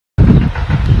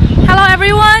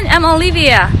everyone, I'm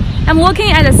Olivia. I'm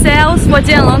working at the sales for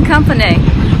Jalon company.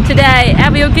 Today, I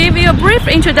will give you a brief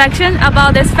introduction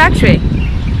about this factory.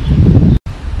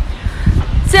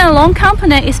 Jalon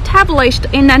company established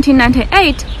in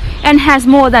 1998 and has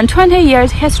more than 20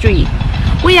 years history.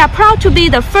 We are proud to be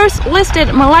the first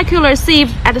listed molecular sieve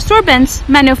adsorbents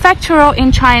manufacturer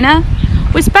in China.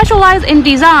 We specialize in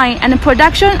design and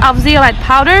production of zeolite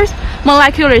powders,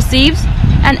 molecular sieves,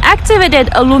 and activated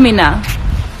alumina.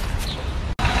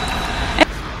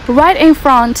 Right in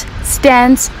front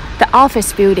stands the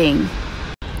office building.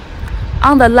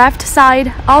 On the left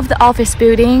side of the office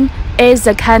building is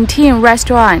the canteen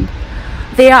restaurant.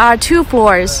 There are 2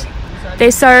 floors.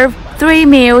 They serve 3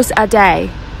 meals a day.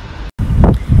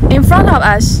 In front of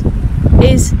us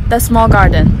is the small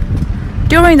garden.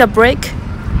 During the break,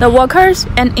 the workers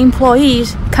and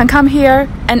employees can come here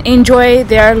and enjoy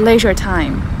their leisure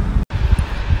time.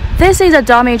 This is a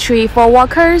dormitory for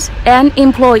workers and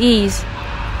employees.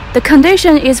 The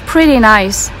condition is pretty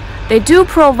nice. They do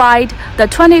provide the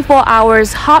 24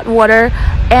 hours hot water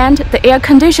and the air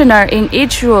conditioner in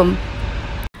each room.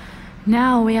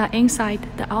 Now we are inside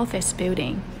the office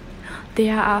building.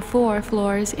 There are 4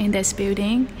 floors in this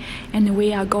building, and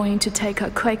we are going to take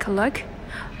a quick look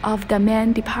of the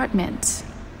main departments.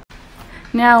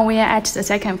 Now we are at the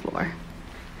 2nd floor.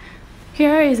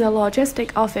 Here is a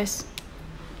logistic office.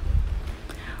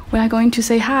 We are going to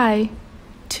say hi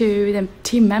to the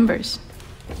team members.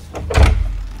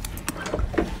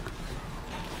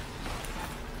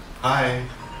 Hi.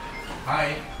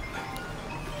 Hi.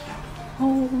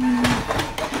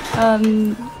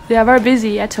 They are very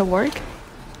busy at work.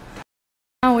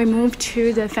 Now we move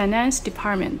to the finance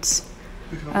department.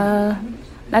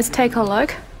 Let's take a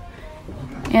look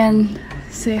and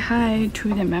say hi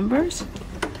to the members.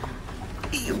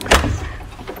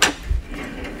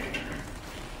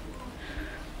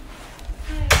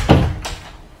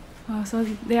 So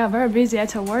they are very busy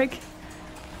at work.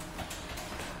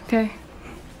 Okay.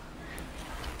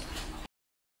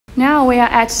 Now we are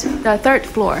at the 3rd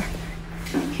floor.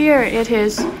 Here it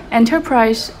is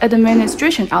Enterprise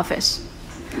Administration Office.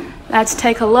 Let's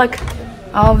take a look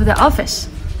of the office.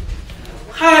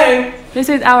 Hi. This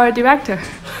is our director.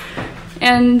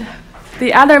 And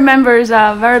the other members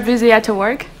are very busy at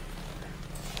work.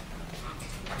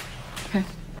 Okay.